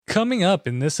Coming up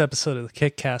in this episode of the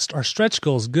KickCast, are stretch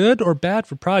goals good or bad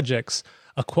for projects,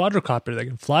 a quadrocopter that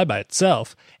can fly by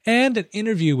itself, and an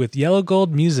interview with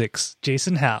Yellowgold Music's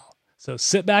Jason Howell. So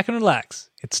sit back and relax.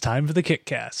 It's time for the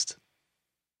KickCast.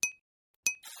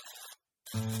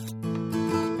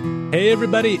 Hey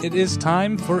everybody, it is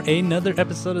time for another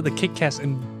episode of the KickCast,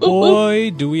 and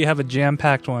boy, do we have a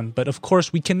jam-packed one. But of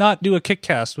course, we cannot do a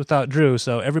KickCast without Drew,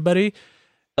 so everybody,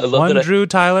 Drew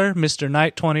Tyler, Mr.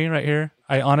 Knight 20 right here.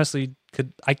 I honestly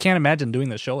I can't imagine doing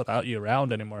the show without you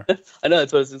around anymore. I know,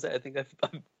 that's what I was going to say. I think I've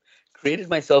created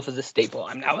myself as a staple.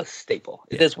 I'm now a staple.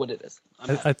 It is what it is.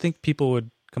 I think people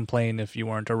would complain if you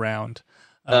weren't around.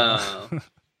 But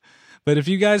if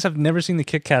you guys have never seen the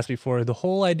KickCast before, the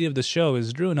whole idea of the show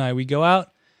is Drew and I, we go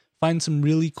out, find some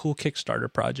really cool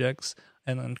Kickstarter projects,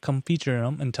 and then come feature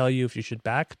them and tell you if you should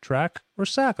back, track, or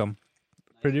sack them.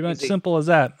 Pretty much simple as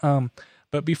that.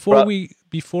 But before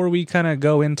we kind of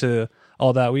go into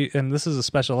all that, and this is a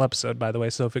special episode, by the way,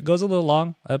 so if it goes a little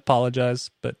long, I apologize,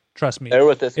 but trust me,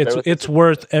 it's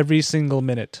worth every single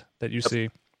minute that you see.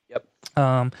 Yep.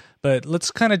 But let's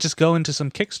kind of just go into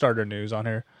some Kickstarter news on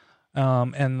here.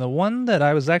 And the one that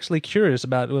I was actually curious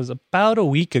about was about a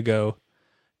week ago,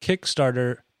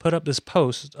 Kickstarter put up this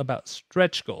post about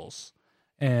stretch goals.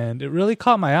 And it really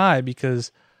caught my eye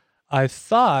because I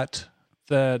thought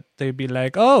that they'd be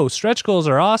like, oh, stretch goals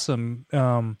are awesome.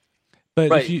 But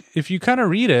right. if you kind of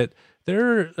read it,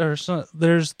 there's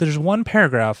one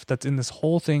paragraph that's in this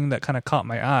whole thing that kind of caught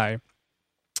my eye.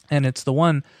 And it's the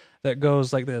one that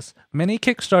goes like this. Many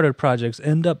Kickstarter projects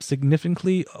end up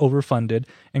significantly overfunded,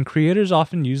 and creators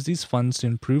often use these funds to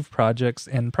improve projects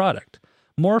and product.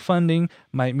 More funding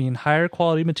might mean higher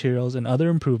quality materials and other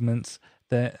improvements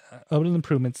that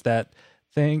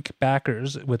thank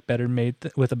backers with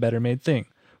a better made thing.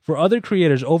 For other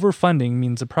creators, overfunding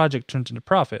means the project turns into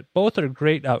profit. Both are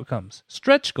great outcomes.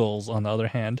 Stretch goals, on the other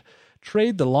hand,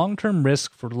 trade the long-term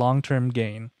risk for long-term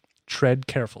gain. Tread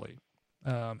carefully.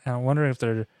 And I'm wondering if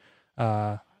they're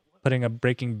putting a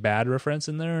Breaking Bad reference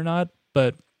in there or not,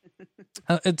 but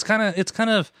it's kind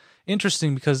of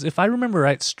interesting because if I remember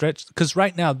right, because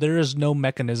right now there is no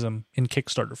mechanism in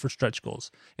Kickstarter for stretch goals.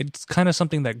 It's kind of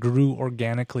something that grew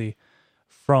organically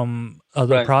from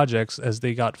other projects as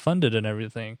they got funded and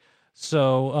everything.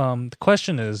 So the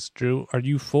question is, Drew, are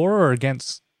you for or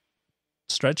against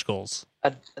stretch goals?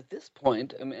 At this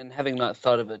point, I mean, having not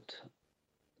thought of it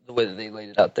the way that they laid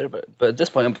it out there, but at this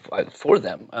point, I'm for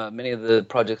them. Many of the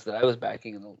projects that I was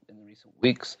backing in the recent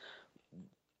weeks,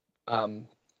 I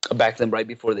backed them right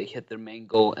before they hit their main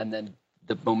goal, and then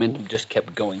the momentum just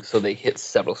kept going. So they hit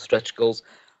several stretch goals,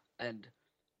 and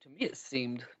to me, it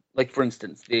seemed like, for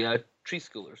instance, the tree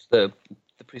schoolers, the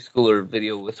preschooler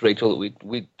video with Rachel that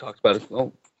we talked about.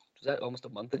 Was that almost a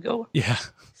month ago? Yeah,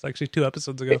 it's actually 2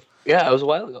 episodes ago. Yeah, it was a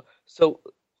while ago. So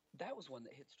that was one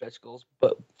that hit stretch goals,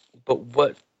 but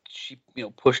what she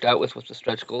pushed out with the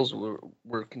stretch goals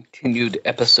were continued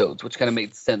episodes, which kind of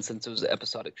made sense since it was an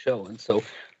episodic show. And so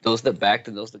those that backed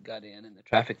and those that got in and the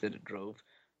traffic that it drove,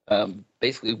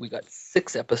 basically we got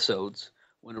 6 episodes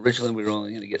when originally we were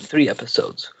only going to get 3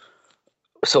 episodes.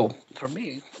 So for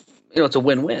me, it's a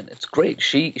win-win. It's great.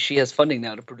 She has funding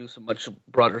now to produce a much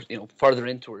broader, farther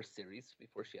into her series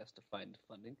before she has to find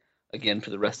funding again for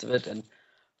the rest of it. And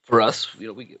for us,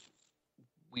 we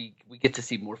get to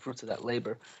see more fruits of that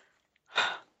labor.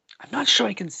 I'm not sure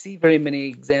I can see very many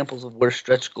examples of where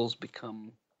stretch goals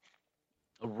become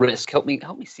a risk. Help me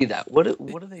see that. What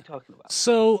are they talking about?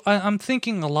 So I'm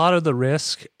thinking a lot of the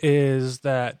risk is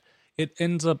that it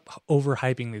ends up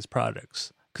overhyping these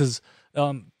projects because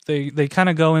they kind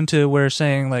of go into where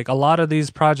saying like a lot of these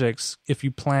projects, if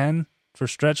you plan for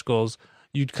stretch goals,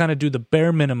 you'd kind of do the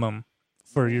bare minimum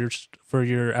for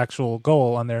your actual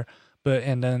goal on there. But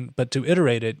to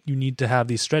iterate it, you need to have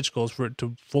these stretch goals for it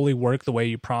to fully work the way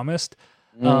you promised.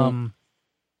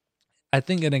 I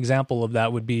think an example of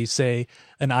that would be, say,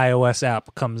 an iOS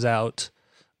app comes out,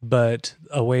 but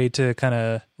a way to kind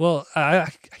of, I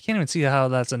can't even see how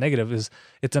that's a negative, is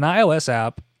it's an iOS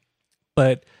app,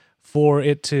 but for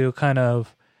it to kind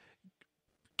of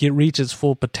reach its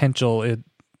full potential,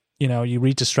 you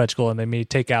reach a stretch goal and they may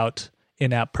take out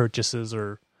in-app purchases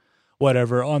or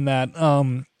whatever on that.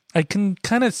 I can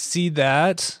kind of see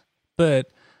that, but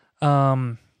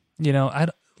like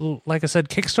I said,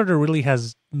 Kickstarter really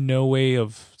has no way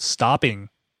of stopping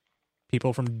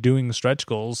people from doing stretch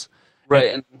goals.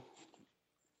 Right. And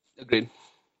agreed.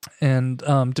 And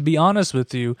to be honest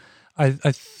with you,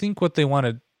 I think what they want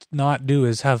to not do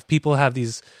is have people have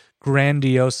these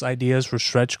grandiose ideas for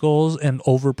stretch goals and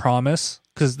overpromise,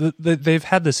 because they've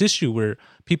had this issue where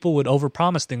people would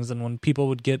overpromise things, and when people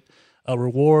would get a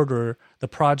reward or the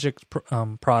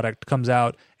product comes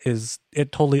out is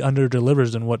it totally under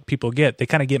delivers than what people get, they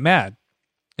kind of get mad.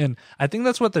 And I think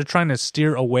that's what they're trying to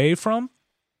steer away from.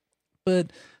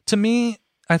 But to me,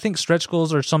 I think stretch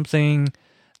goals are something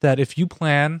that if you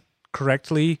plan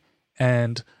correctly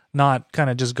and not kind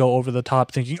of just go over the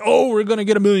top thinking, oh, we're going to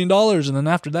get $1 million. And then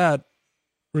after that,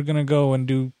 we're going to go and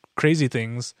do crazy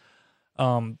things.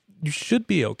 You should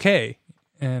be okay.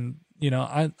 And,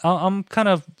 I'm kind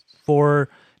of for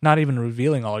not even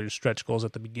revealing all your stretch goals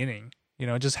at the beginning.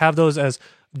 Just have those as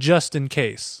just in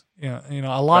case.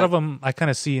 A lot of them I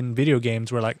kind of see in video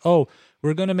games where like, oh,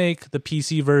 we're going to make the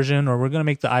PC version or we're going to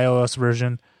make the iOS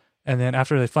version. And then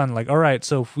after they fund, like, all right,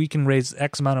 so if we can raise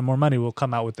X amount of more money, we'll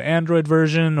come out with the Android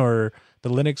version or the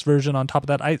Linux version on top of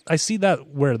that. I see that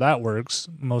where that works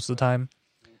most of the time.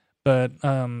 But,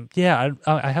 I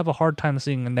have a hard time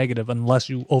seeing a negative unless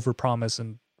you overpromise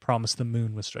and promise the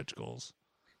moon with stretch goals.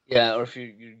 Yeah, or if you're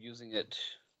using it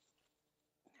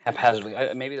haphazardly.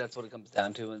 Maybe that's what it comes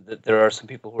down to, and that there are some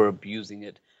people who are abusing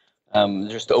it,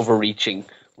 just overreaching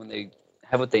when they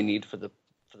have what they need for the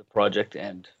project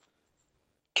and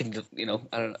can,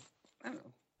 I don't know.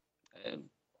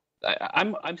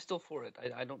 I'm still for it.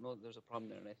 I don't know that there's a problem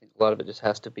there, and I think a lot of it just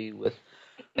has to be with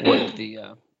what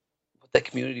what the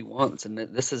community wants, and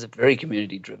this is very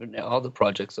community driven. All the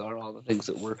projects are, all the things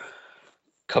that we're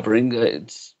covering.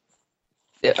 It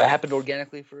happened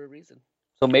organically for a reason.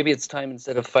 So maybe it's time,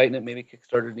 instead of fighting it, maybe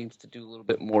Kickstarter needs to do a little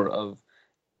bit more of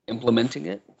implementing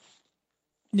it.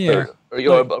 Yeah. Or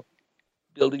you're about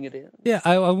building it in. Yeah,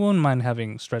 I wouldn't mind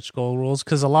having stretch goal rules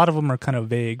because a lot of them are kind of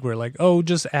vague. We're like, oh,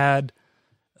 just add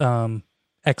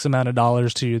X amount of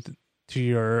dollars to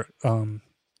your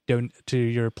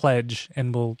pledge,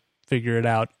 and we'll figure it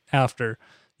out after.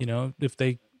 If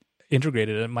they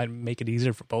integrated it, it might make it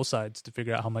easier for both sides to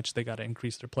figure out how much they got to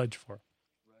increase their pledge for.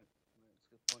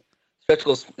 Stretch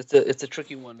goals, it's a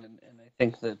tricky one, and I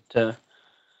think that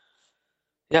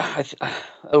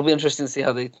it'll be interesting to see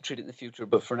how they treat it in the future.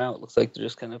 But for now, it looks like they're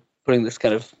just kind of putting this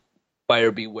kind of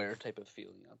buyer beware type of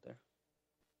feeling out there,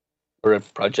 or a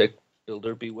project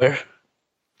builder beware.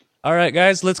 All right,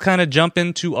 guys, let's kind of jump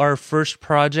into our first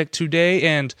project today,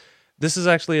 and this is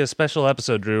actually a special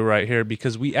episode, Drew, right here,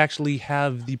 because we actually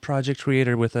have the project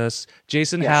creator with us,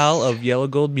 Jason Howell of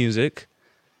Yellowgold Music.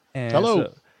 And hello.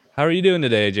 So, how are you doing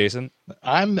today, Jason?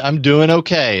 I'm doing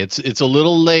okay. It's a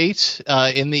little late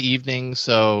in the evening,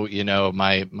 so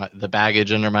my the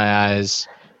baggage under my eyes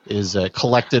is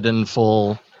collected in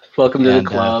full. Welcome to the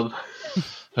club.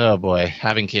 Oh boy,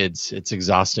 having kids, it's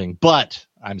exhausting, but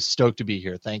I'm stoked to be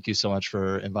here. Thank you so much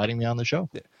for inviting me on the show.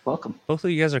 Welcome. Both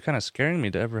of you guys are kind of scaring me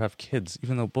to ever have kids,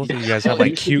 even though both of you guys have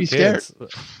like cute kids.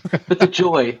 But the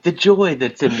joy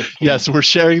that's in the kids. Yes, we're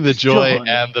sharing the joy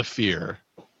and the fear.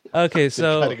 Okay,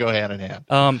 so try to go hand in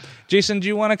hand. Jason, do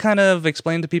you want to kind of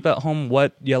explain to people at home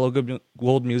what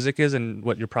Yellowgold Music is and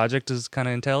what your project is kind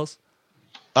of entails?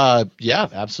 Yeah,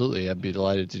 absolutely. I'd be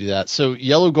delighted to do that. So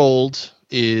Yellowgold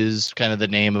is kind of the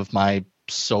name of my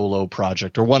solo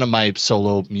project, or one of my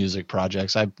solo music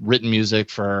projects. I've written music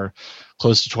for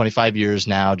close to 25 years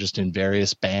now, just in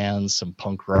various bands, some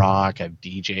punk rock. I've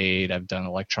DJ'd, I've done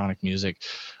electronic music.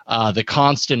 The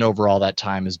constant over all that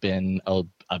time has been a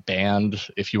band,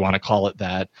 if you want to call it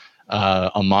that,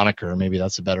 a moniker, maybe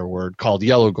that's a better word, called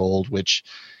Yellowgold, which,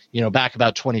 back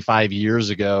about 25 years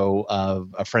ago,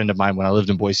 a friend of mine, when I lived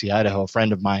in Boise, Idaho, a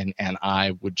friend of mine and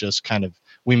I would just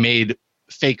we made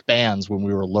fake bands when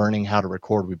we were learning how to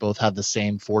record. We both had the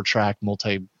same 4-track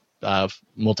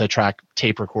multi-track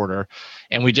tape recorder,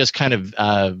 and we just kind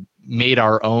of made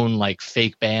our own like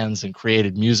fake bands and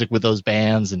created music with those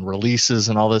bands and releases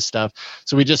and all this stuff.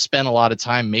 So we just spent a lot of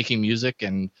time making music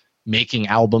and making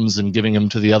albums and giving them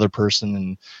to the other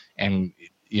person, and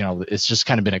it's just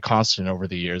kind of been a constant over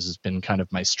the years. It's been kind of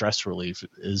my stress relief,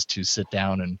 is to sit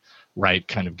down and write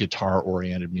kind of guitar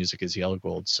oriented music as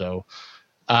Yellowgold. So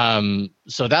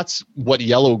that's what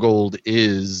Yellowgold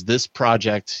is. This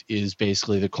project is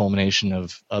basically the culmination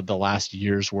of the last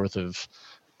year's worth of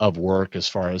work as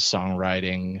far as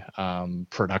songwriting,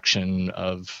 production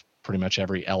of pretty much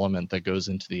every element that goes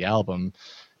into the album.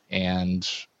 And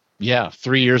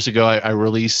 3 years ago, I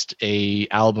released a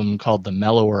album called The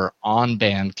Mellower on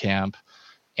Bandcamp,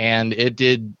 and it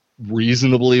did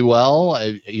reasonably well.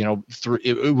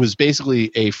 It was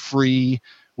basically a free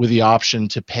with the option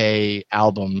to pay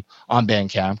album on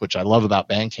Bandcamp, which I love about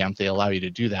Bandcamp. They allow you to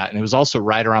do that. And it was also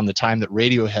right around the time that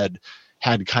Radiohead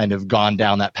had kind of gone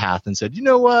down that path and said, you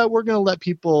know what, we're going to let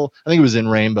people, I think it was In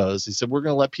Rainbows, he said, we're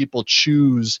going to let people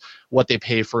choose what they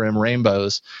pay for In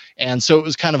Rainbows. And so it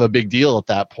was kind of a big deal at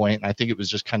that point. And I think it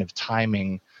was just kind of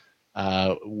timing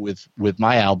with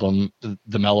my album,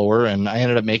 The Mellower, and I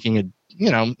ended up making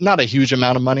not a huge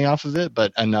amount of money off of it,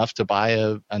 but enough to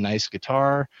buy a nice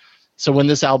guitar. So when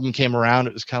this album came around,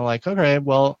 it was kind of like, okay,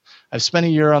 well, I've spent a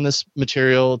year on this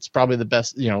material. It's probably the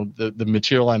best, the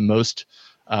material I'm most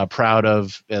proud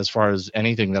of as far as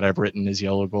anything that I've written is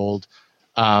Yellowgold.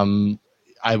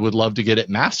 I would love to get it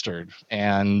mastered.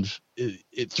 And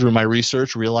through my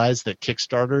research, realized that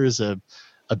Kickstarter is a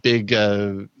big,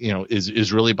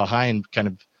 is really behind kind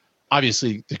of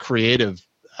obviously the creative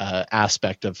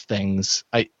aspect of things.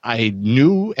 I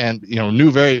knew and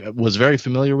was very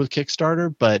familiar with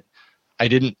Kickstarter, but I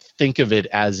didn't think of it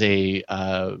as a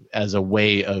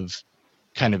way of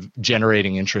kind of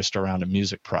generating interest around a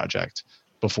music project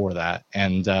before that.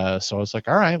 And so I was like,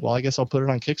 all right, well, I guess I'll put it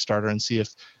on Kickstarter and see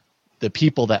if the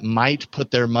people that might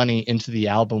put their money into the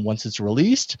album once it's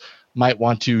released might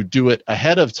want to do it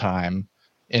ahead of time,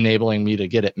 enabling me to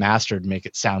get it mastered, make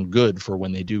it sound good for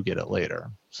when they do get it later.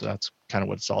 So that's kind of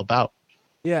what it's all about.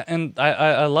 Yeah, and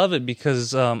I love it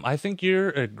because I think you're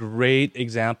a great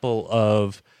example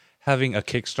of having a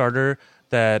Kickstarter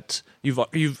that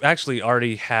you've actually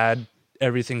already had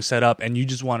everything set up and you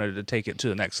just wanted to take it to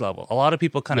the next level. A lot of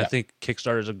people kind of think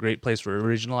Kickstarter is a great place for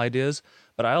original ideas,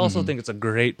 but I also think it's a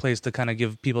great place to kind of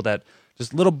give people that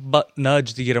just little butt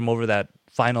nudge to get them over that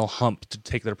final hump to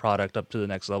take their product up to the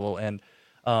next level. And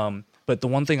but the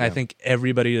one thing I think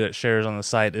everybody that shares on the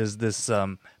site is this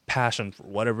passion for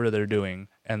whatever they're doing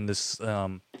and this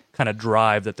kind of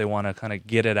drive that they want to kind of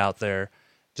get it out there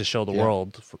to show the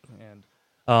world. And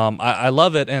I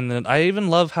love it. And then I even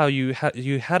love how you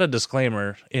had a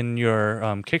disclaimer in your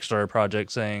Kickstarter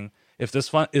project saying if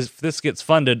this gets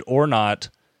funded or not,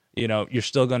 you're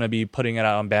still going to be putting it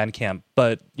out on Bandcamp,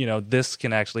 but this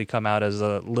can actually come out as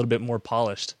a little bit more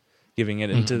polished, giving it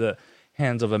into the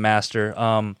hands of a master.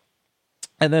 And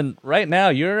then right now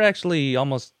you're actually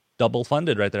almost double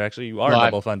funded right there. Actually, you are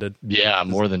double funded. Yeah,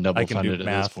 more than double funded at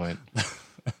this point.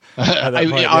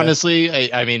 Point,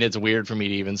 honestly, I mean, it's weird for me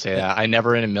to even say that. I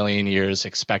never in a million years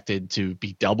expected to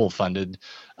be double funded.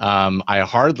 I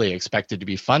hardly expected to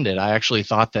be funded. I actually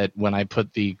thought that when I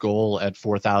put the goal at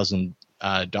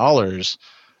 $4,000,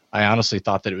 I honestly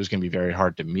thought that it was going to be very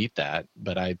hard to meet that.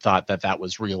 But I thought that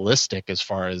was realistic as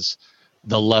far as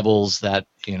the levels that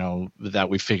that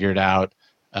we figured out.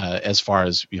 As far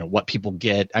as what people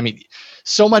get. I mean,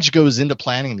 so much goes into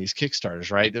planning these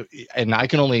Kickstarters, right? And I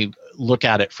can only look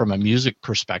at it from a music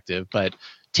perspective, but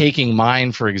taking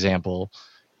mine, for example,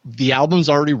 the album's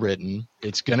already written.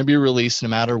 It's going to be released no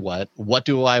matter what. What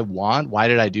do I want? Why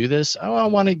did I do this? Oh, I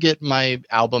want to get my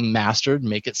album mastered,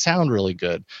 make it sound really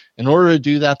good. In order to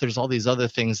do that, there's all these other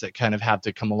things that kind of have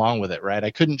to come along with it, right?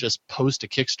 I couldn't just post a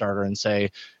Kickstarter and say,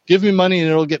 give me money and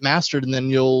it'll get mastered and then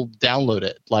you'll download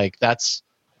it. Like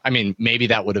maybe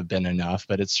that would have been enough,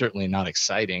 but it's certainly not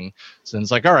exciting. So it's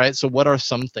like, all right, so what are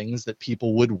some things that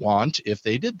people would want if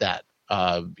they did that?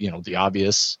 The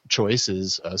obvious choice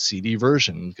is a CD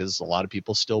version because a lot of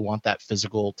people still want that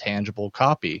physical, tangible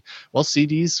copy. Well,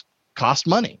 CDs cost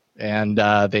money and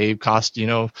they cost,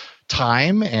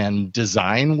 time and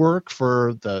design work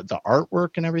for the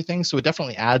artwork and everything. So it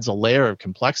definitely adds a layer of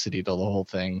complexity to the whole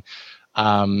thing.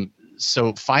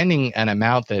 So finding an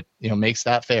amount that makes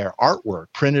that fair.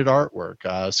 Printed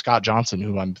artwork. Scott Johnson,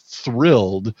 who I'm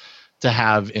thrilled to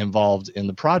have involved in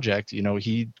the project,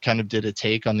 he kind of did a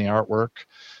take on the artwork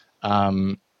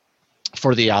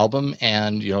for the album,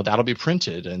 and that'll be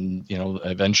printed, and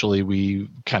eventually we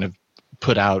kind of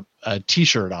put out a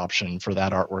t-shirt option for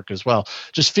that artwork as well.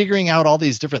 Just figuring out all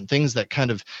these different things that kind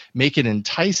of make it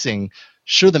enticing.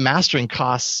 Sure, the mastering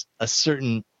costs a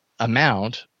certain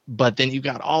amount, but then you've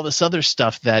got all this other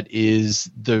stuff that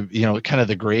is the kind of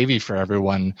the gravy for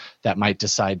everyone that might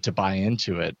decide to buy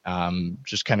into it.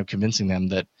 Just kind of convincing them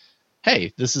that,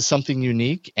 hey, this is something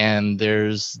unique and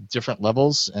there's different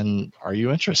levels, and are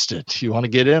you interested? Do you want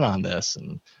to get in on this?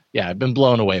 And yeah, I've been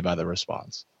blown away by the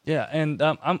response. Yeah, and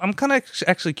I'm kind of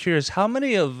actually curious, how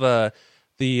many of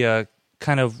the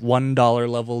kind of $1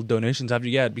 level donations have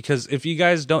you got? Because if you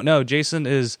guys don't know, Jason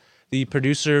is the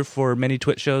producer for many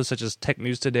Twitch shows such as Tech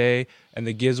News Today and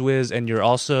the Gizwiz, and you're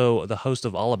also the host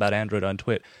of All About Android on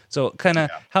Twitch. So kind of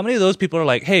how many of those people are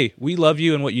like, hey, we love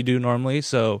you and what you do normally,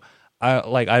 so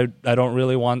I don't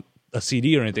really want a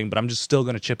CD or anything, but I'm just still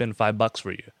going to chip in $5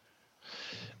 for you?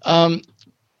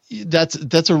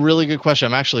 That's a really good question.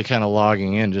 I'm actually kind of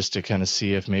logging in just to kind of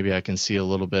see if maybe I can see a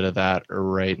little bit of that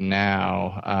right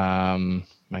now.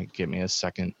 Might give me a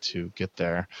second to get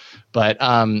there, but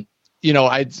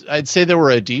I'd say there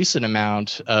were a decent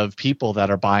amount of people that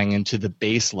are buying into the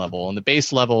base level, and the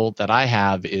base level that I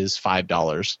have is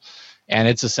 $5, and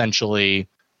it's essentially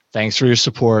Thanks for your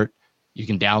support. You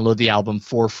can download the album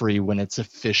for free when it's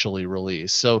officially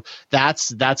released. So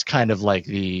that's kind of like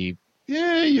the,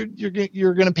 yeah,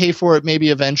 you're going to pay for it maybe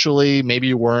eventually, maybe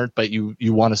you weren't, but you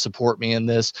want to support me in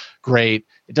this. Great.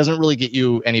 It doesn't really get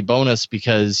you any bonus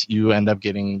because you end up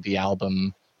getting the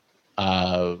album,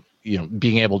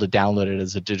 being able to download it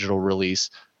as a digital release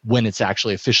when it's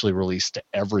actually officially released to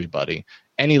everybody.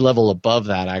 Any level above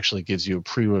that actually gives you a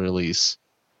pre-release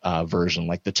version,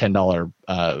 like the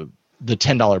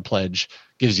 $10 pledge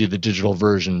gives you the digital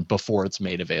version before it's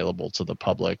made available to the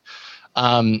public.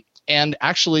 And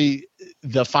actually,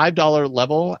 the $5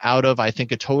 level out of, I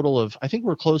think, a total of, I think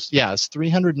we're close, it's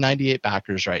 398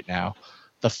 backers right now.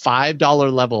 The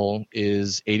 $5 level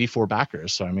is 84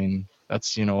 backers. So, I mean,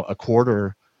 that's, a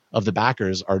quarter of the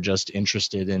backers are just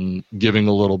interested in giving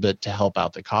a little bit to help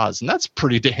out the cause. And that's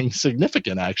pretty dang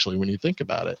significant, actually, when you think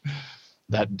about it.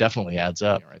 That definitely adds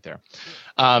up right there.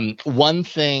 One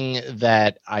thing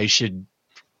that I should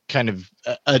kind of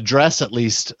address at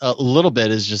least a little bit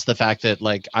is just the fact that,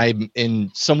 like, I'm in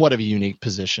somewhat of a unique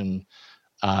position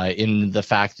in the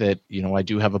fact that, I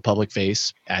do have a public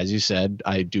face. As you said,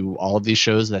 I do all of these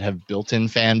shows that have built-in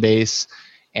fan base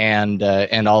and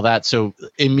all that. So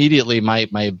immediately my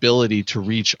ability to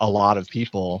reach a lot of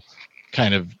people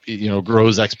kind of,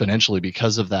 grows exponentially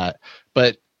because of that.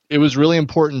 But it was really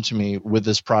important to me with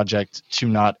this project to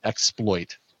not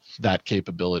exploit that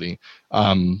capability.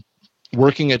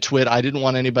 Working at Twit, I didn't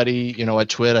want anybody, at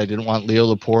Twit, I didn't want Leo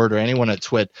Laporte or anyone at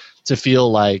Twit to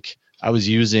feel like I was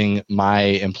using my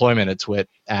employment at Twit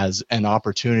as an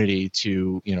opportunity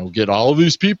to, get all of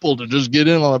these people to just get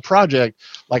in on the project.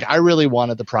 Like, I really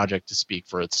wanted the project to speak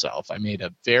for itself. I made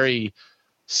a very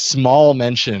small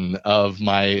mention of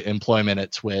my employment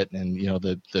at Twit and,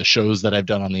 the shows that I've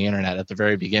done on the internet at the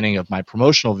very beginning of my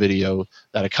promotional video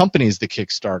that accompanies the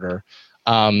Kickstarter.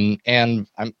 And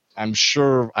I'm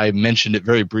sure I mentioned it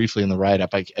very briefly in the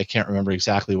write-up. I can't remember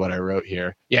exactly what I wrote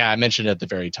here. Yeah, I mentioned it at the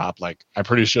very top, like, I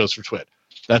produce shows for Twit.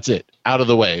 That's it. Out of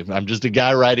the way. I'm just a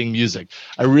guy writing music.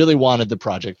 I really wanted the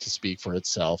project to speak for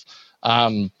itself.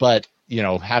 But,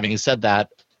 having said that,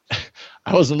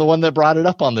 I wasn't the one that brought it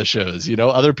up on the shows.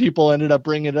 Other people ended up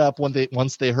bringing it up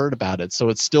once they heard about it. So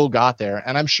it still got there.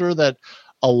 And I'm sure that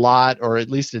a lot, or at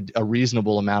least a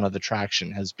reasonable amount of the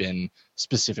traction has been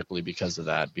specifically because of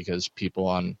that, because people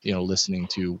on, listening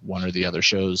to one or the other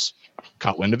shows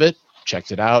caught wind of it,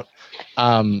 checked it out.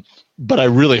 But I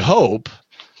really hope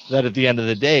that at the end of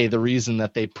the day, the reason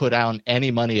that they put out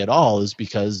any money at all is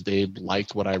because they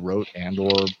liked what I wrote and,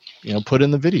 or, put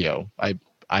in the video.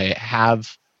 I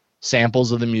have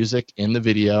samples of the music in the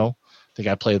video. I think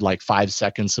I played like 5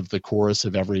 seconds of the chorus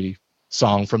of every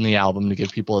song from the album to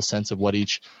give people a sense of what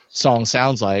each song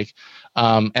sounds like.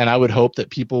 And I would hope that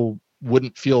people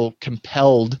wouldn't feel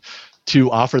compelled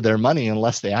to offer their money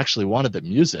unless they actually wanted the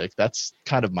music. That's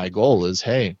kind of my goal is,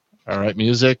 hey, all right,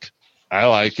 music, I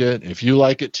like it. If you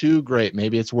like it too, great.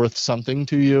 Maybe it's worth something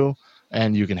to you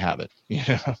and you can have it.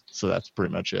 So that's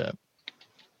pretty much it.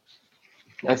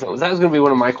 Excellent. That was going to be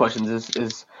one of my questions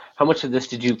is how much of this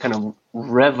did you kind of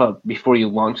rev up before you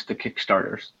launched the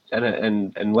Kickstarters?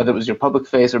 And whether it was your public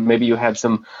face or maybe you had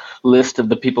some list of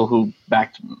the people who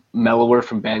backed Mellowware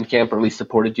from Bandcamp or at least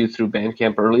supported you through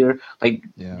Bandcamp earlier. Like,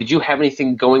 Did you have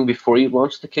anything going before you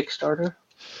launched the Kickstarter?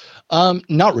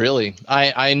 Not really.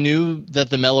 I knew that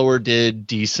the Mellowware did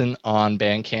decent on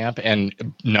Bandcamp,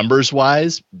 and numbers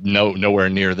wise, nowhere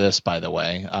near this, by the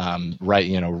way. Right,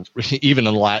 even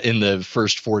in the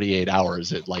first 48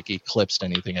 hours, it like eclipsed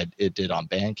anything it did on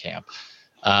Bandcamp.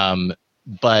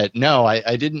 But no,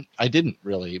 I didn't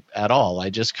really at all. I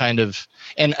just kind of,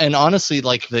 and honestly,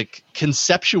 like the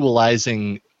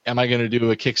conceptualizing, am I going to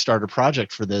do a Kickstarter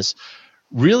project for this?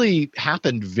 Really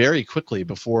happened very quickly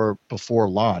before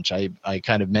launch. I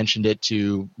kind of mentioned it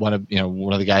to one of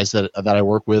the guys that I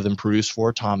work with and produce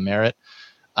for, Tom Merritt,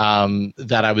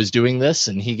 that I was doing this,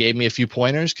 and he gave me a few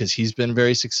pointers because he's been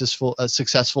very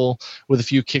successful with a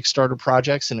few Kickstarter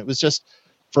projects. And it was just,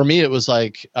 for me, it was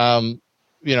like,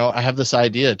 I have this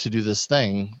idea to do this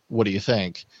thing. What do you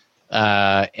think?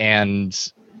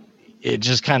 And it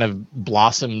just kind of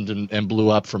blossomed and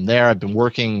blew up from there. I've been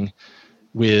working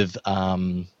with,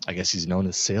 I guess he's known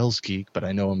as Sales Geek, but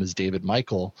I know him as David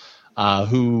Michael,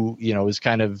 who, is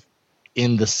kind of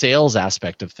in the sales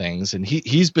aspect of things. And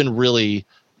he's been really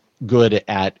good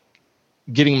at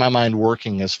getting my mind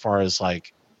working as far as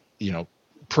like,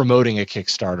 promoting a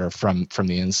Kickstarter from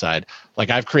the inside. Like,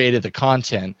 I've created the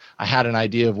content. I had an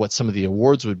idea of what some of the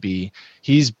awards would be.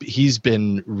 He's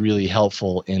been really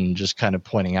helpful in just kind of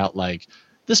pointing out, like,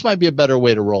 this might be a better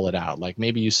way to roll it out. Like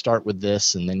maybe you start with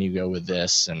this and then you go with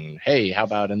this, and hey, how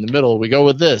about in the middle we go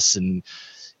with this, and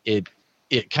it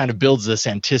kind of builds this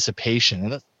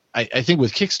anticipation. And I think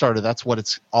with Kickstarter, that's what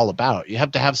it's all about. You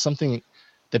have to have something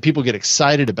that people get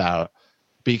excited about,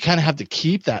 but you kind of have to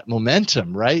keep that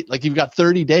momentum, right? Like you've got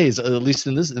 30 days, at least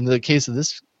in the case of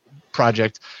this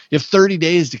project, you have 30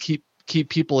 days to keep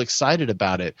people excited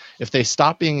about it. If they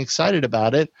stop being excited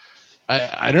about it,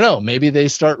 I don't know, maybe they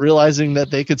start realizing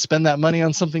that they could spend that money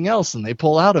on something else and they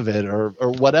pull out of it or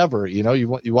whatever. You know, you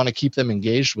want to keep them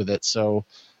engaged with it. So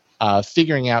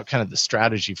figuring out kind of the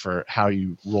strategy for how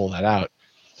you roll that out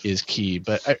is key.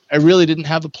 But I really didn't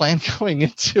have a plan going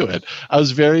into it. I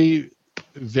was very,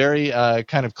 very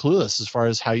kind of clueless as far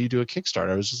as how you do a Kickstarter.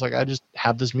 I was just like, I just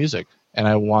have this music and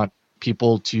I want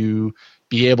people to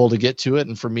be able to get to it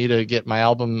and for me to get my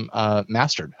album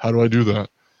mastered. How do I do that?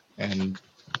 And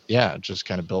yeah, just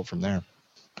kind of built from there.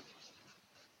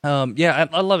 Yeah,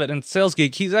 I love it. And Sales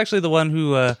Geek, he's actually the one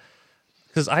who,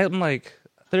 because I'm like,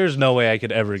 there's no way I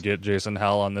could ever get Jason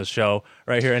Howell on this show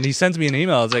right here. And he sends me an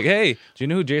email. It's like, hey, do you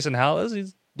know who Jason Howell is?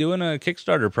 He's doing a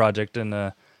Kickstarter project.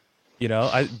 And, you know,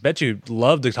 I bet you'd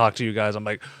love to talk to you guys. I'm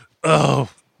like, oh,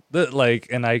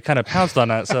 and I kind of pounced on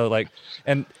that. So, like,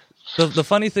 and the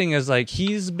funny thing is, like,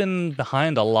 he's been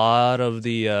behind a lot of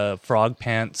the Frog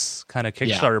Pants kind of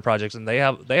Kickstarter projects. And they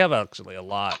have actually a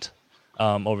lot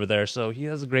over there. So he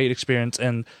has a great experience.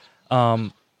 And,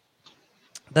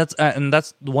 that's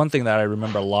the one thing that I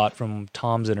remember a lot from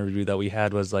Tom's interview that we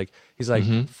had was like, he's like,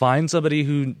 find somebody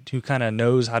who kind of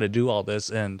knows how to do all this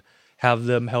and have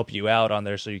them help you out on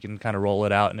there so you can kind of roll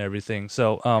it out and everything.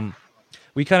 So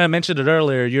we kind of mentioned it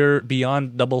earlier, you're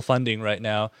beyond double funding right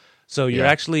now. So you're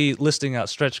actually listing out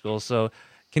stretch goals. So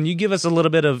can you give us a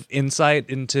little bit of insight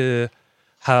into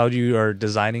how you are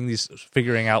designing these,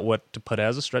 figuring out what to put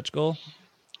as a stretch goal?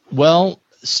 Well,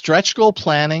 stretch goal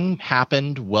planning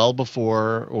happened well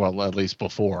before, well, at least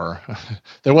before.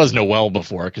 There was no well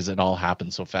before because it all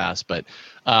happened so fast, but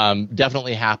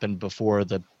definitely happened before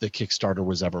the Kickstarter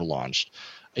was ever launched.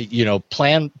 You know,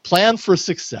 plan for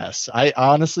success. I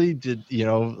honestly did, you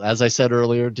know, as I said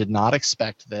earlier, did not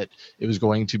expect that it was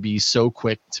going to be so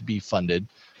quick to be funded,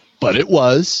 but it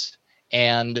was.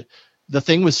 And the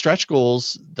thing with stretch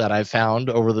goals that I found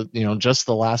over the, you know, just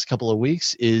the last couple of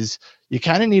weeks is you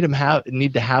kind of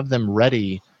need to have them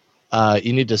ready.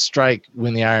 You need to strike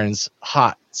when the iron's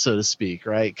hot, so to speak,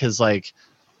 right? Because like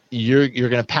you're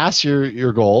going to pass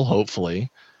your goal,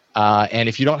 hopefully. And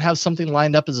if you don't have something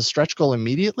lined up as a stretch goal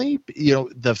immediately, you know,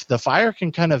 the fire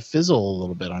can kind of fizzle a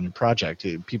little bit on your project.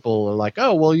 People are like,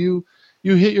 oh, well, you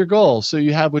hit your goal, so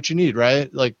you have what you need,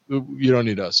 right? Like, you don't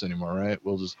need us anymore, right?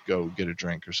 We'll just go get a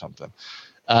drink or something.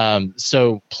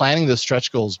 So planning the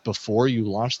stretch goals before you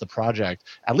launch the project,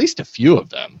 at least a few of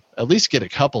them, at least get a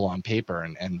couple on paper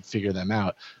and figure them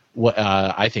out, what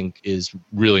I think is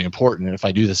really important. And if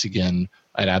I do this again,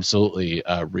 I'd absolutely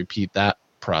repeat that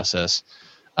process.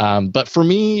 But for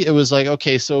me, it was like,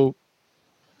 okay, so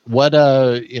what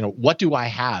do I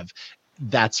have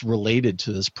that's related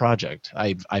to this project?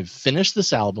 I've finished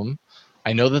this album.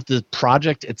 I know that the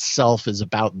project itself is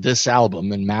about this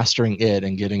album and mastering it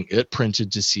and getting it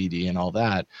printed to CD and all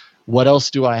that. What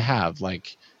else do I have?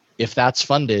 Like, if that's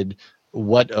funded,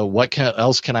 what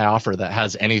else can I offer that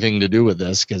has anything to do with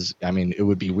this? Because I mean, it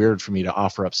would be weird for me to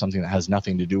offer up something that has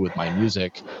nothing to do with my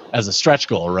music as a stretch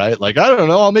goal, right? Like, I don't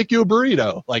know, I'll make you a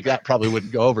burrito. Like, that probably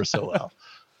wouldn't go over so well.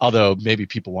 Although maybe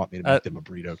people want me to make them a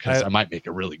burrito because I might make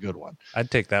a really good one. I'd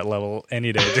take that level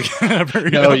any day to get a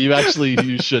burrito. No,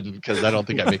 you shouldn't, because I don't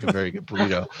think I make a very good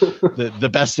burrito. The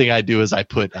best thing I do is I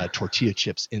put tortilla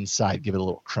chips inside, give it a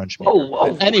little crunch.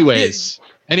 Anyways,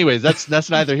 that's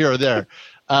neither here or there.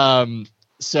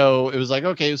 So it was like,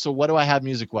 okay, so what do I have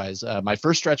music-wise? My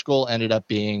first stretch goal ended up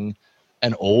being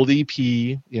an old EP,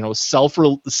 you know,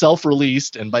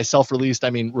 self-released, and by self-released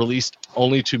I mean released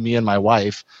only to me and my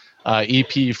wife.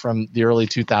 EP from the early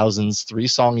 2000s,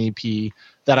 3-song EP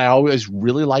that I always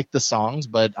really liked the songs,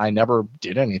 but I never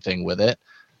did anything with it.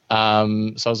 So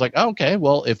I was like, oh, okay,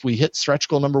 well, if we hit stretch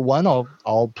goal number 1,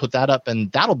 I'll put that up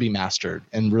and that'll be mastered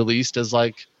and released as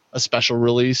like a special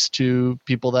release to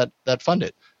people that fund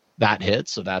it. That hit,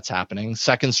 so that's happening.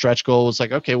 Second stretch goal was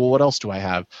like, okay, well, what else do I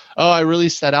have? Oh, I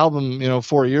released that album,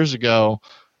 4 years ago.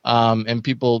 And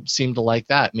people seem to like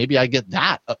that. Maybe I get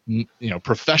that,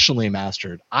 professionally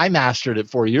mastered. I mastered it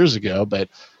 4 years ago, but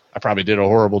I probably did a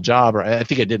horrible job, or I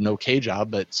think I did an okay job,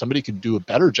 but somebody could do a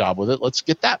better job with it. Let's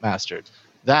get that mastered.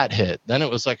 That hit. Then it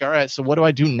was like, all right, so what do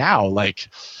I do now? Like,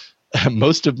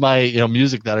 most of my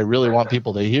music that I really want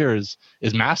people to hear is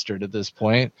mastered at this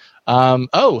point.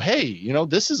 Oh, hey,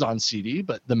 this is on CD,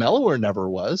 but the Mellowware never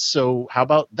was. So how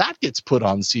about that gets put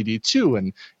on CD too?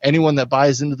 And anyone that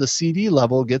buys into the CD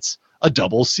level gets a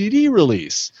double CD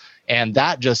release. And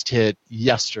that just hit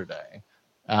yesterday.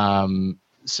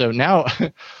 So now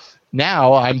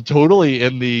now I'm totally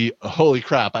in the holy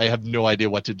crap, I have no idea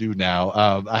what to do now.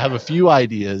 I have a few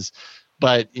ideas,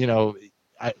 but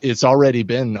it's already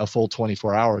been a full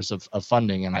 24 hours of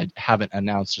funding, and I haven't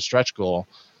announced a stretch goal.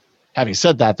 Having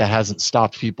said that, that hasn't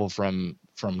stopped people from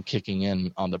kicking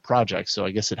in on the project, so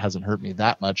I guess it hasn't hurt me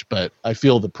that much, but I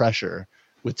feel the pressure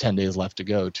with 10 days left to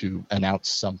go to announce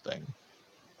something.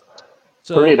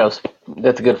 So, burritos,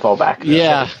 that's a good fallback.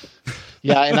 Yeah.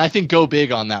 Yeah, and I think go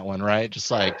big on that one, right? Just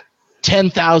like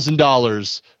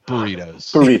 $10,000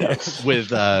 burritos.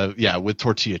 with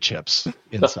tortilla chips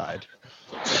inside.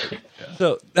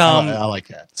 So I like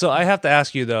that. So I have to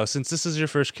ask you though, since this is your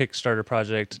first Kickstarter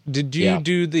project, did you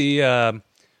do the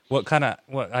what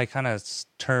I kind of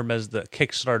term as the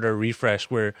Kickstarter refresh,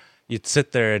 where you'd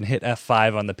sit there and hit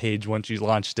F5 on the page once you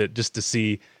launched it just to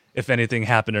see if anything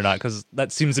happened or not? Because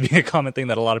that seems to be a common thing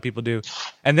that a lot of people do,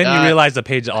 and then you realize the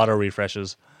page auto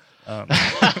refreshes.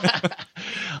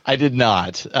 I did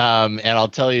not, and I'll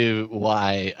tell you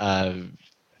why.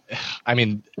 I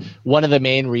mean, one of the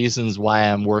main reasons why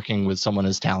I'm working with someone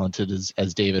as talented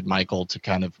as David Michael to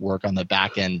kind of work on the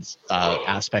back end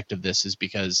aspect of this is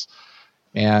because,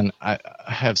 man, I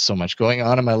have so much going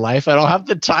on in my life. I don't have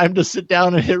the time to sit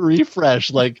down and hit refresh.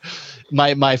 Like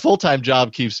my full-time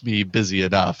job keeps me busy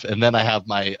enough. And then I have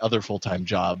my other full-time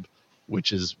job,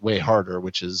 which is way harder,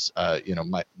 which is,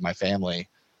 my family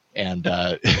and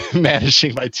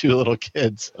managing my two little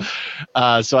kids.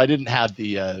 So I didn't have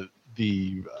the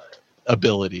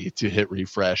ability to hit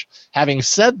refresh. Having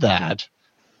said that,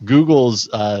 Google's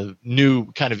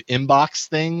new kind of inbox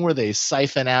thing where they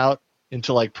siphon out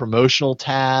into like promotional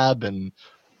tab and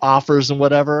offers and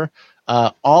whatever,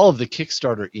 all of the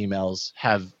Kickstarter emails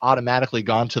have automatically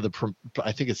gone to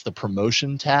I think it's the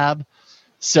promotion tab.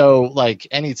 So like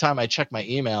anytime I check my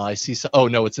email, I see it's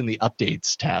in the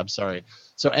updates tab. Sorry.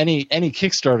 So any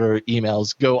Kickstarter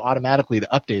emails go automatically to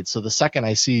updates. So the second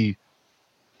I see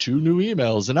 2 new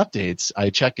emails and updates, I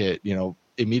check it,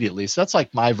 immediately. So that's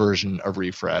like my version of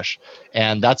refresh.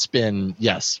 And that's been,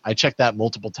 I check that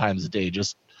multiple times a day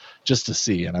just to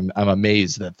see. And I'm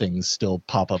amazed that things still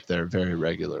pop up there very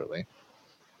regularly.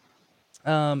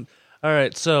 All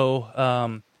right.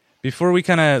 So before we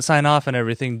kind of sign off and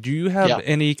everything, do you have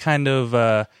any kind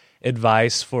of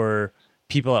advice for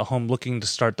people at home looking to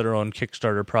start their own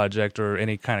Kickstarter project or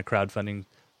any kind of crowdfunding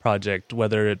project,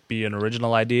 whether it be an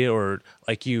original idea or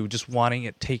like you just wanting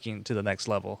it taken to the next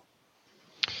level?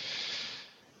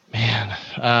 Man,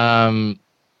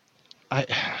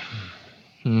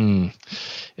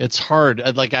 it's hard.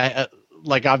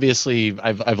 Obviously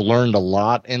I've learned a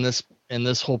lot in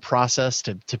this whole process.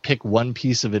 To pick one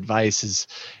piece of advice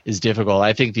is difficult.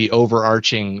 I think the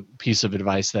overarching piece of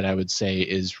advice that I would say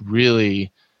is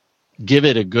really give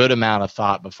it a good amount of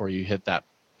thought before you hit that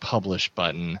publish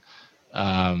button.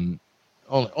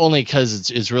 Only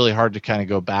because it's really hard to kind of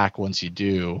go back once you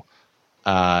do.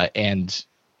 And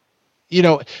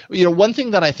one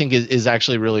thing that I think is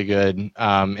actually really good,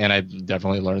 and I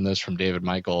definitely learned this from David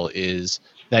Michael, is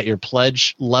that your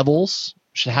pledge levels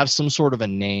should have some sort of a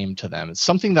name to them. It's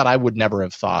something that I would never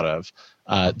have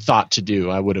thought to do.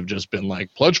 I would have just been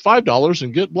like, pledge $5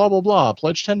 and get blah, blah, blah.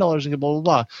 Pledge $10 and get blah, blah,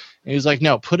 blah. And he's like,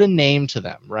 no, put a name to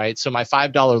them, right? So my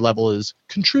 $5 level is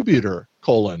contributor,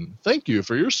 thank you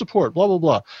for your support, blah, blah,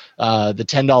 blah. The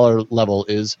 $10 level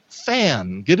is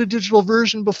fan. Get a digital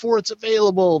version before it's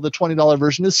available. The $20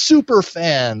 version is super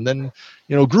fan. Then,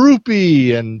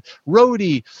 groupie and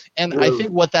roadie. And I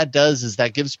think what that does is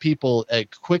that gives people a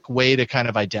quick way to kind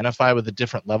of identify with the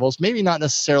different levels. Maybe not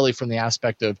necessarily from the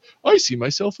aspect of, I see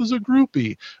myself as a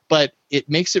groupie, but it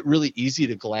makes it really easy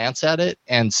to glance at it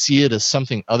and see it as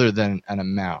something other than an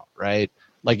amount, right?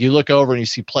 Like you look over and you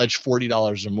see pledge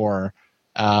 $40 or more,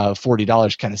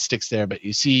 $40 kind of sticks there, but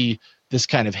you see this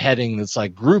kind of heading that's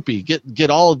like groupie, get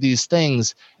all of these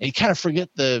things, and you kind of forget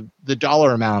the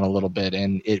dollar amount a little bit,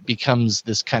 and it becomes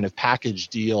this kind of package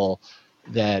deal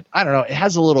that, I don't know, it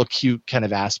has a little cute kind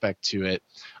of aspect to it.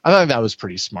 I thought that was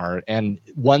pretty smart. And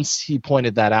once he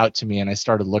pointed that out to me and I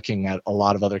started looking at a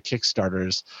lot of other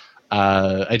Kickstarters,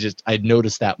 I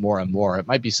noticed that more and more. It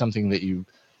might be something that you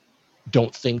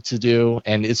don't think to do,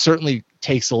 and it certainly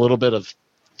takes a little bit of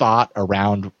thought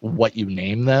around what you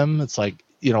name them. It's like,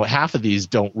 half of these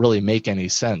don't really make any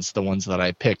sense, the ones that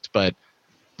I picked, but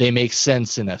they make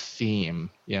sense in a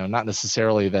theme, not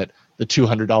necessarily that the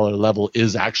 $200 level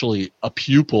is actually a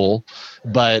pupil,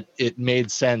 but it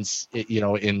made sense,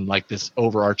 in like this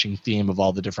overarching theme of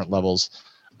all the different levels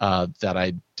that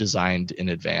I designed in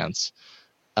advance.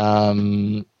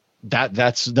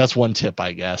 That's one tip,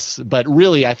 I guess. But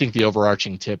really, I think the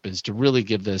overarching tip is to really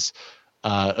give this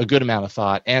a good amount of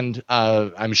thought. And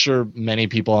I'm sure many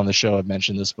people on the show have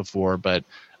mentioned this before, but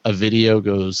a video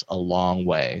goes a long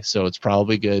way. So it's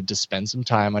probably good to spend some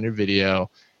time on your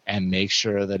video and make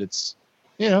sure that it's,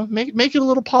 make it a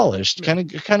little polished. Kind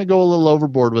of go a little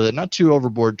overboard with it, not too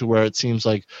overboard to where it seems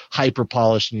like hyper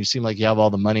polished and you seem like you have all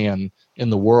the money in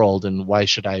the world. And why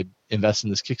should I invest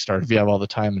in this Kickstarter if you have all the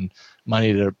time and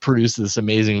money to produce this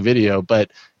amazing video?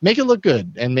 But make it look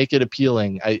good and make it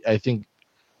appealing. I think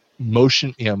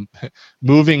motion,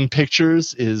 moving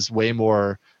pictures is way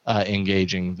more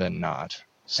engaging than not.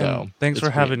 So and thanks for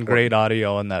having great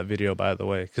audio on that video, by the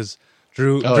way, because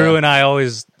Drew yeah. and I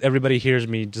everybody hears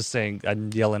me just saying I'm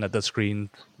yelling at the screen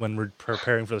when we're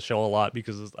preparing for the show a lot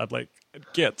because I'm like, I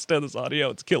can't stand this audio.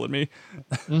 It's killing me.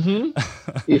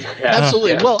 Mm-hmm. Yeah,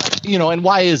 absolutely. Yeah. Well, and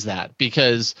why is that?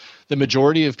 Because the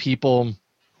majority of people,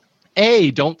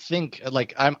 don't think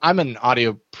like I'm an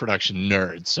audio production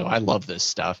nerd, so I love this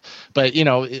stuff. But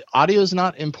audio is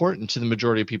not important to the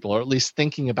majority of people, or at least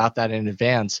thinking about that in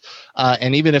advance.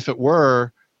 And even if it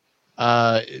were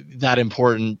that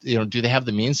important, do they have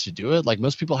the means to do it? Like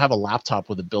most people have a laptop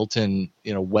with a built-in,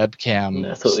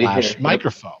 webcam /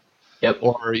 microphone. Yep.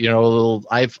 Or little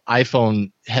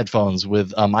iPhone headphones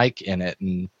with a mic in it,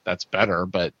 and that's better,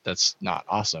 but that's not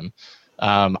awesome.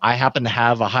 I happen to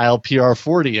have a Heil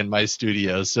PR40 in my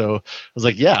studio, so I was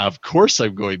like, yeah, of course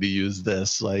I'm going to use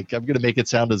this. Like, I'm going to make it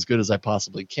sound as good as I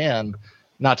possibly can.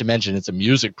 Not to mention it's a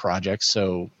music project,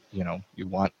 so you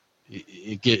want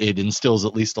it instills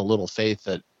at least a little faith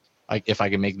that if I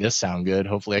can make this sound good,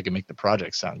 hopefully I can make the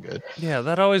project sound good. Yeah,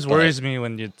 that always worries me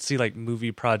when you see like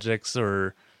movie projects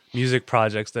or music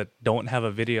projects that don't have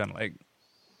a video. I'm like,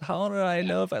 how do I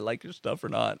know if I like your stuff or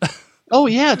not? Oh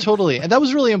yeah, totally. And that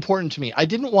was really important to me. I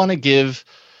didn't want to give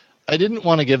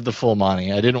the full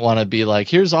money. I didn't want to be like,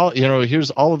 here's all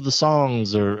of the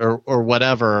songs or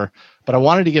whatever, but I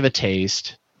wanted to give a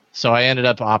taste. So I ended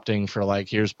up opting for like,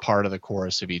 here's part of the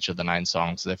chorus of each of the 9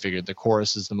 songs. I figured the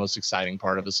chorus is the most exciting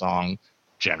part of the song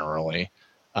generally.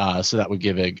 So that would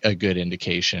give a good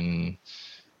indication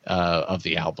of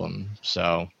the album.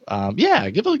 So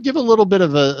give a little bit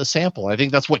of a sample. I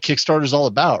think that's what Kickstarter is all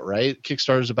about, right?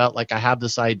 Kickstarter is about like, I have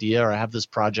this idea or I have this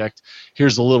project.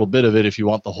 Here's a little bit of it. If you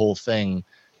want the whole thing,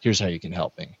 here's how you can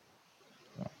help me.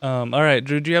 All right,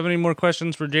 Drew, do you have any more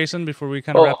questions for Jason before we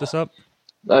kind of wrap this up?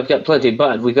 I've got plenty,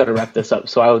 but we got to wrap this up.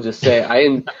 So I will just say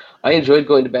I enjoyed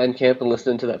going to Bandcamp and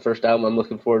listening to that first album. I'm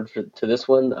looking forward to this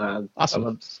one. Awesome. I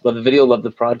love the video, love the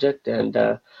project,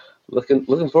 and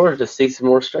looking forward to see some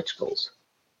more stretch goals.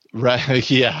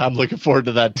 Right. Yeah, I'm looking forward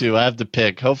to that too. I have to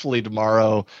pick. Hopefully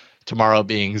tomorrow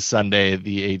being Sunday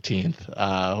the 18th.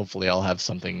 Hopefully I'll have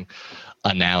something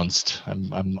announced.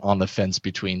 I'm on the fence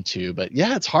between two, but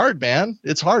yeah, it's hard, man.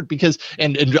 It's hard because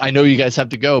and I know you guys have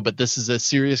to go, but this is a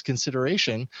serious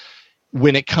consideration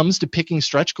when it comes to picking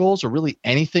stretch goals or really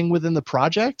anything within the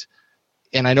project.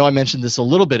 And I know I mentioned this a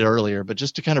little bit earlier, but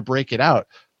just to kind of break it out,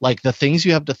 like the things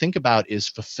you have to think about is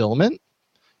fulfillment.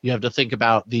 You have to think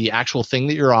about the actual thing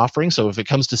that you're offering. So if it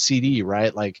comes to CD,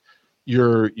 right? Like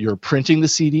you're printing the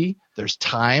CD, there's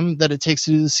time that it takes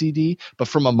to do the CD, but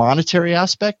from a monetary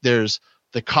aspect, there's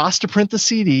the cost to print the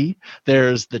CD,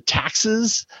 there's the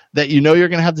taxes that you're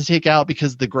going to have to take out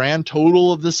because the grand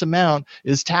total of this amount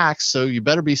is tax. So you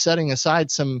better be setting aside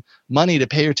some money to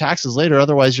pay your taxes later.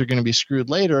 Otherwise you're going to be screwed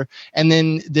later. And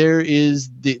then there is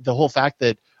the whole fact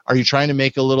that, are you trying to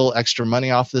make a little extra money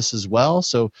off this as well?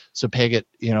 So peg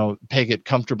it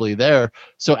comfortably there.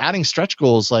 So adding stretch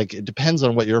goals, like it depends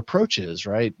on what your approach is,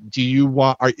 right?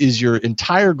 Is your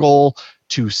entire goal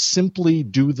to simply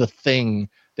do the thing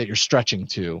that you're stretching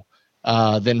to?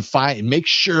 Then make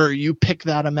sure you pick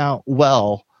that amount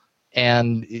well.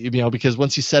 And, because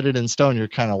once you set it in stone, you're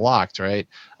kind of locked, right?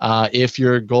 If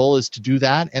your goal is to do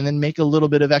that and then make a little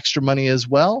bit of extra money as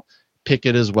well, pick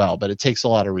it as well. But it takes a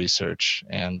lot of research.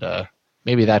 And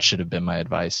maybe that should have been my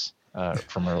advice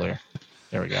from earlier.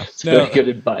 There we go. Very good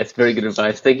advice. Very good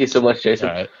advice. Thank you so much, Jason.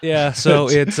 All right. Yeah, so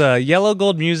it's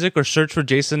Yellowgold Music, or search for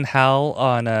Jason Howell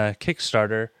on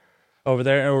Kickstarter over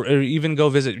there, or even go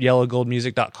visit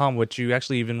yellowgoldmusic.com, which you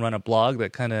actually even run a blog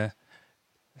that kind of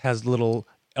has little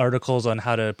articles on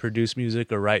how to produce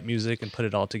music or write music and put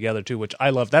it all together too, which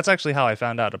I love. That's actually how I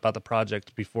found out about the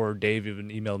project before Dave even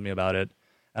emailed me about it.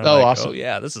 And I'm like, awesome. oh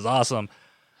yeah, this is awesome.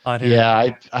 on here.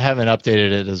 Yeah, I haven't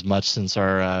updated it as much since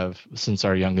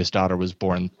our youngest daughter was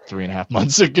born 3.5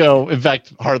 months ago. In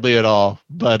fact, hardly at all.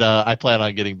 But I plan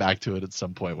on getting back to it at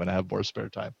some point when I have more spare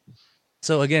time.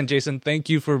 So again, Jason, thank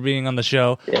you for being on the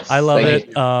show. Yes, I love thank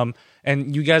it.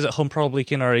 And you guys at home probably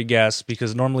can already guess,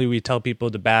 because normally we tell people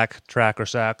to back, track, or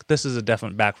sack. This is a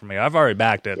definite back for me. I've already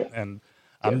backed it, and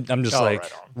I'm just Oh, like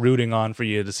right on. rooting on for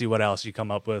you to see what else you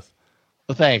come up with.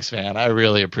 Well, thanks, man. I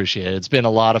really appreciate it. It's been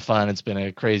a lot of fun. It's been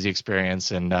a crazy experience,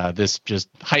 and this just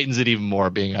heightens it even more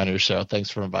being on your show.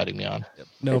 Thanks for inviting me on.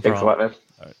 No Thanks a problem. lot, man.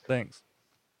 All right, thanks.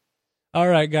 All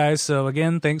right, guys. So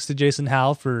again, thanks to Jason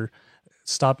Howell for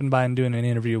stopping by and doing an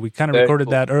interview. We kind of Very recorded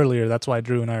cool. that earlier. That's why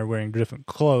Drew and I are wearing different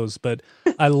clothes. But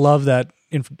I love that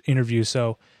interview.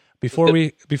 So before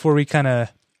we kind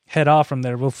of head off from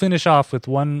there, we'll finish off with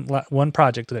one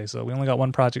project today. So we only got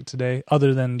one project today,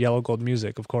 other than Yellowgold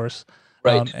music, of course.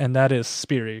 Right. And that is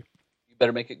Speary. You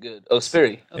better make it good. Oh,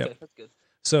 Spiri. Okay, Yep. that's good.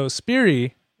 So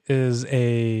Speary is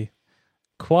a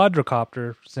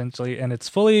quadrocopter, essentially, and it's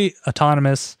fully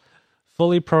autonomous,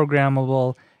 fully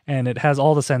programmable, and it has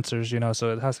all the sensors,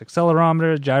 so it has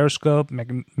accelerometer, gyroscope,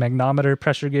 magnometer,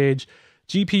 pressure gauge,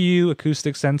 GPU,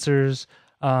 acoustic sensors,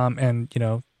 and,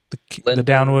 the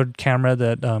downward camera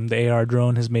that the AR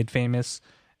drone has made famous,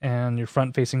 and your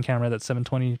front-facing camera that's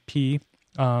 720p.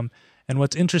 And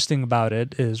what's interesting about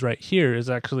it is right here is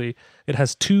actually it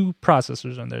has two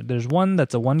processors on there. There's one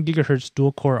that's a 1 gigahertz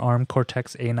dual-core ARM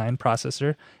Cortex A9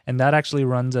 processor, and that actually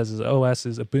runs as OS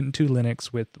is Ubuntu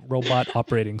Linux with robot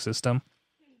operating system.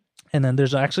 And then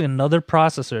there's actually another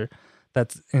processor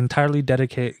that's entirely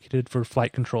dedicated for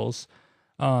flight controls.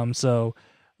 So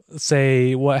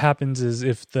say what happens is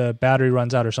if the battery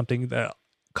runs out or something, the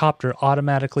copter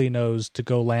automatically knows to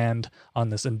go land on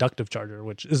this inductive charger,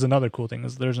 which is another cool thing,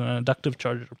 is there's an inductive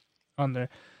charger on there.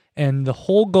 And the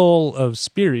whole goal of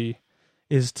Speary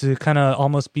is to kind of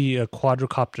almost be a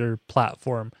quadrocopter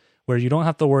platform where you don't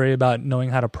have to worry about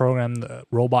knowing how to program the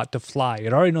robot to fly.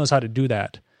 It already knows how to do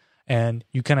that. And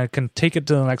you kind of can take it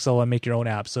to the next level and make your own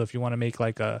app. So if you want to make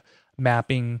like a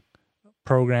mapping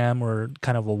program or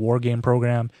kind of a war game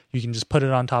program, you can just put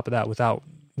it on top of that without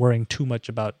worrying too much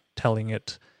about telling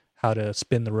it how to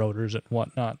spin the rotors and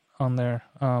whatnot on there.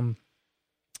 And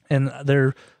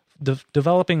they're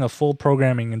developing a full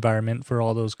programming environment for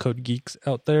all those code geeks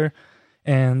out there.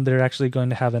 And they're actually going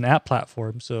to have an app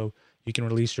platform. So you can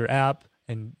release your app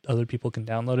and other people can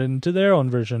download it into their own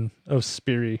version of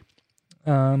Speary.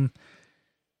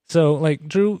 So, like,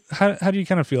 Drew, how do you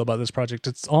kind of feel about this project?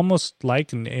 It's almost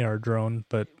like an AR drone,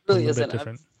 but Really a little isn't. bit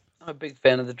different. I'm a big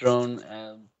fan of the drone,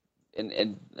 and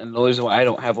the reason why I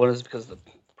don't have one is because of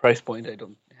the price point. I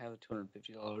don't have $250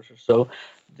 or so.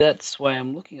 That's why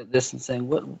I'm looking at this and saying,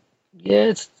 "What?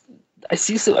 Yeah, I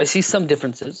see some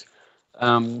differences."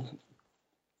 Trying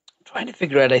to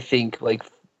figure out, I think, like,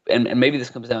 and maybe this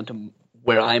comes down to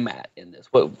where I'm at in this.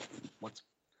 I'm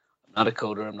not a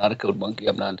coder. I'm not a code monkey.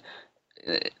 I'm not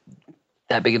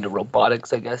that big into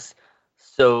robotics, I guess.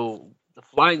 So the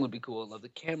flying would be cool. I love the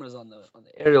cameras on the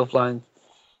aerial flying.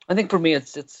 I think for me,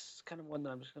 it's kind of one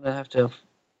that I'm just gonna have to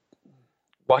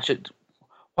watch it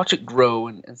grow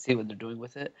and see what they're doing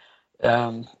with it.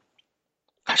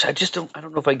 Gosh, I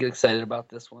don't know if I get excited about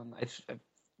this one. There's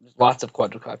lots of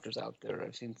quadrocopters out there.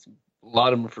 I've seen a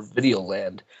lot of them for video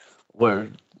land, where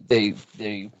they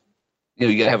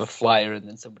you gotta have a flyer and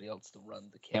then somebody else to run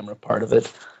the camera part of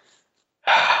it.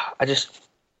 I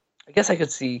guess I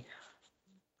could see,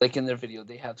 like, in their video,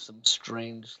 they have some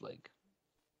strange, like,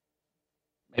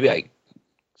 maybe I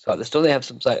saw this. Don't they have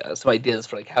some ideas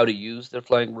for, like, how to use their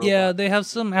flying robot? Yeah, they have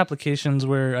some applications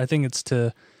where I think it's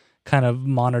to kind of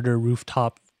monitor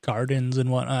rooftop gardens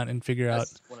and whatnot and figure out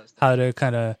how to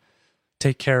kind of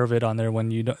take care of it on there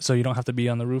when you don't have to be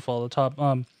on the roof all the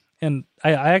time. And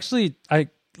I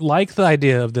like the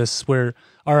idea of this where,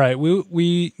 all right,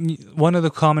 we one of the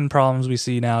common problems we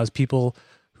see now is people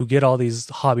who get all these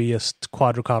hobbyist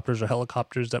quadrocopters or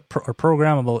helicopters that are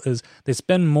programmable is they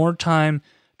spend more time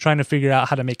trying to figure out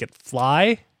how to make it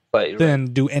fly than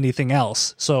do anything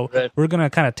else. So we're going to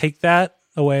kind of take that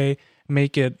away,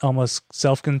 make it almost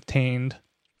self-contained,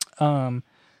 and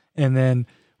then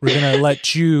we're going to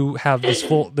let you have this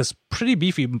pretty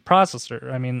beefy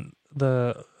processor. I mean,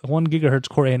 the 1 gigahertz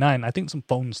Core A9, I think some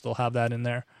phones still have that in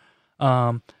there.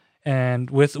 And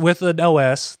with an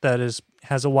OS that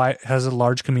has a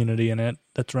large community in it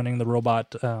that's running the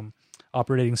robot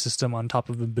operating system on top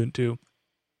of Ubuntu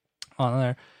on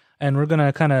there. And we're going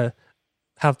to kind of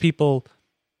have people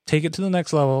take it to the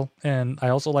next level. And I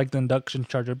also like the induction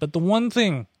charger. But the one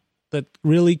thing that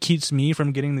really keeps me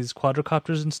from getting these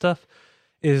quadrocopters and stuff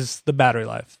is the battery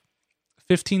life.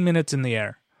 15 minutes in the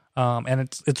air. And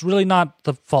it's really not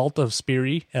the fault of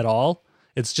Speary at all.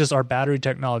 It's just our battery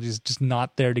technology is just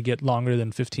not there to get longer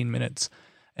than 15 minutes.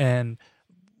 And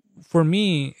for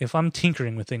me, if I'm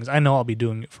tinkering with things, I know I'll be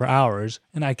doing it for hours,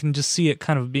 and I can just see it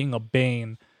kind of being a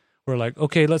bane. We're like,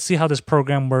 okay, let's see how this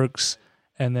program works,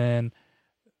 and then,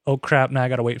 oh crap, now I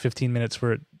got to wait 15 minutes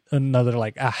for it, another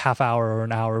like a half hour or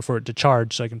an hour for it to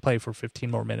charge so I can play for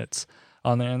 15 more minutes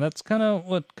on there. And that's kind of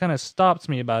what kind of stops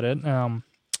me about it. Not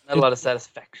a lot of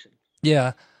satisfaction.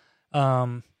 Yeah.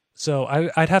 So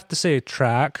I'd have to say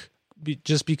track,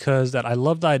 just because that I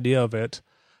love the idea of it,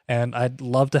 and I'd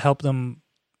love to help them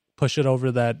push it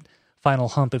over that final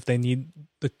hump if they need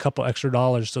the couple extra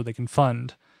dollars so they can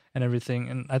fund and everything.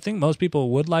 And I think most people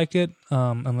would like it,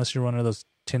 unless you're one of those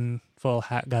tinfoil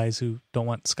hat guys who don't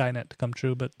want Skynet to come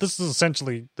true. But this is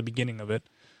essentially the beginning of it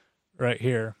right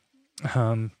here,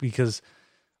 because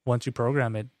once you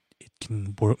program it, it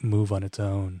can move on its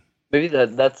own. Maybe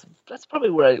that's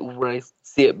probably where I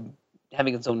see it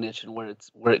having its own niche and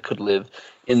where it could live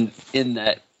in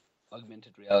that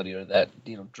augmented reality or that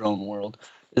drone world,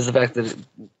 is the fact that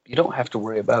you don't have to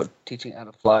worry about teaching how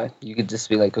to fly. You could just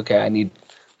be like, okay, I need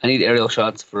aerial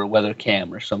shots for a weather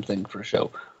cam or something for a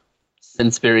show.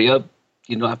 Send Sperry up.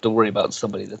 You don't have to worry about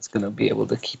somebody that's going to be able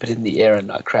to keep it in the air and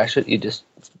not crash it. You just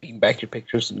beam back your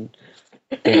pictures and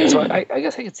so I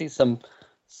guess I could see some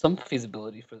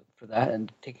feasibility for that,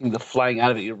 and taking the flying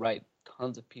out of it. You're right.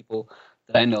 Tons of people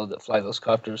that I know that fly those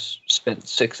copters spent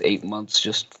 6-8 months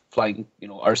just flying,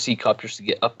 RC copters to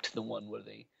get up to the one where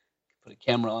they put a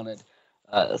camera on it.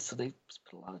 So they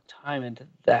put a lot of time into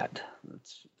that.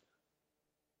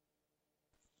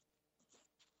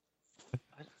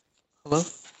 Hello?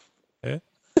 Yeah.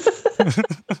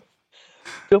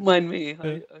 Don't mind me.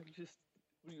 I just,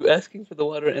 were you asking for the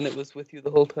water and it was with you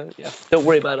the whole time? Yeah. Don't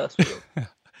worry about us.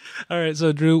 All right.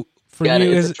 So Drew, for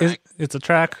you, it's a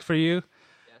track for you.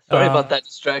 Yeah, sorry about that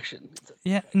distraction.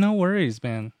 Yeah. No worries,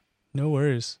 man. No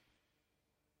worries.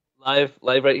 Live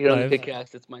right here on the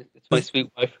KickCast. It's my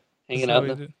sweet wife hanging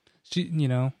out. She,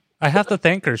 I have to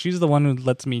thank her. She's the one who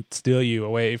lets me steal you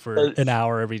away for an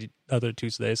hour every other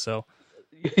Tuesday. So,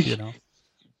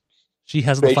 she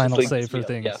has the final say for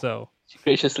things. Yeah. So she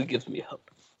graciously gives me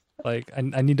help. Like I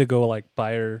need to go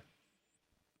buy her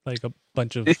like a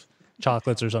bunch of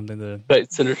chocolates or something to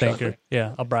thank her.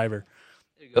 Yeah, I'll bribe her.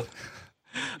 There you go.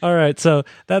 All right, so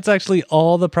that's actually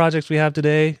all the projects we have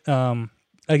today.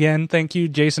 Again, thank you,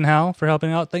 Jason Howell, for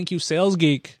helping out. Thank you, Sales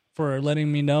Geek, for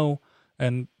letting me know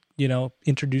and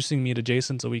introducing me to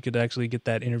Jason so we could actually get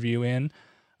that interview in.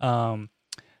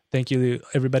 Thank you,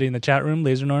 everybody in the chat room.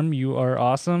 Laser Norm, you are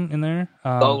awesome in there.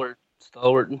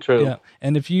 Stalwart and true. Yeah,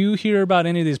 and if you hear about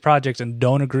any of these projects and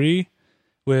don't agree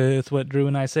with what Drew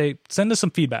and I say, send us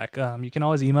some feedback. You can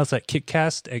always email us at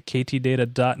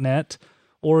kickcast@ktdata.net,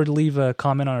 or leave a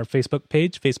comment on our Facebook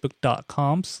page,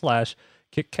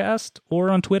 facebook.com/kickcast, or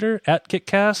on Twitter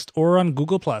 @kickcast, or on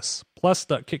Google+,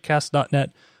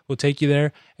 plus.kickcast.net will take you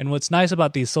there. And what's nice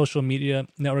about these social media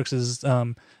networks is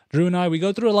Drew and I, we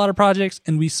go through a lot of projects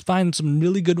and we find some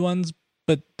really good ones,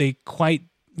 but they quite,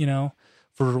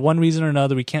 for one reason or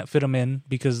another, we can't fit them in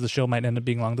because the show might end up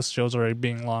being long. This show's already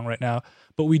being long right now.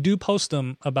 But we do post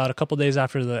them about a couple days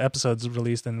after the episode's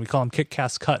released, and we call them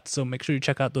KickCast Cuts. So make sure you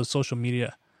check out those social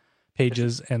media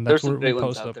pages, and that's where we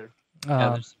post them. There's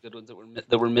some good ones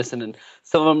that we're missing, and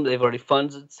some of them they've already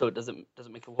funded, so it doesn't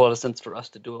make a lot of sense for us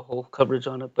to do a whole coverage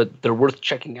on it. But they're worth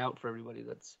checking out for everybody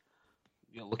that's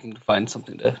looking to find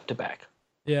something to back.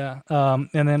 Yeah, and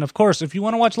then of course, if you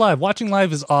want to watch live, watching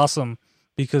live is awesome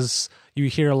because you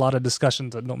hear a lot of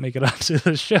discussions that don't make it onto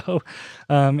the show.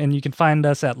 And you can find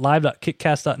us at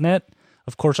live.kickcast.net.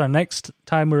 Of course, our next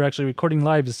time we're actually recording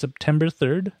live is September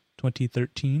 3rd,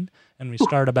 2013, and we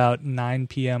start about 9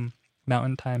 p.m.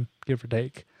 Mountain Time, give or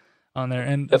take, on there.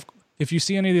 And if you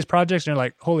see any of these projects and you're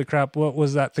like, holy crap, what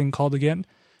was that thing called again?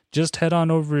 Just head on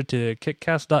over to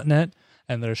kickcast.net,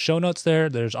 and there's show notes there.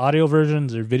 There's audio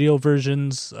versions, there's video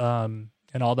versions, and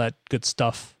all that good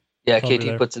stuff. Yeah,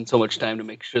 KT puts in so much time to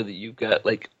make sure that you've got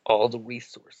all the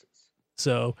resources.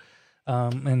 So,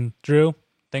 and Drew,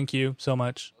 thank you so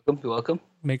much. You're welcome.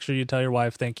 Make sure you tell your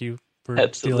wife thank you for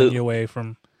Absolutely. stealing you away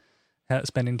from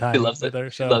spending time with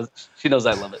her. So, she knows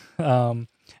I love it.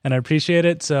 And I appreciate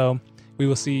it. So we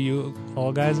will see you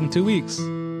all guys in 2 weeks.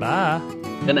 Bye.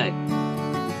 Good night.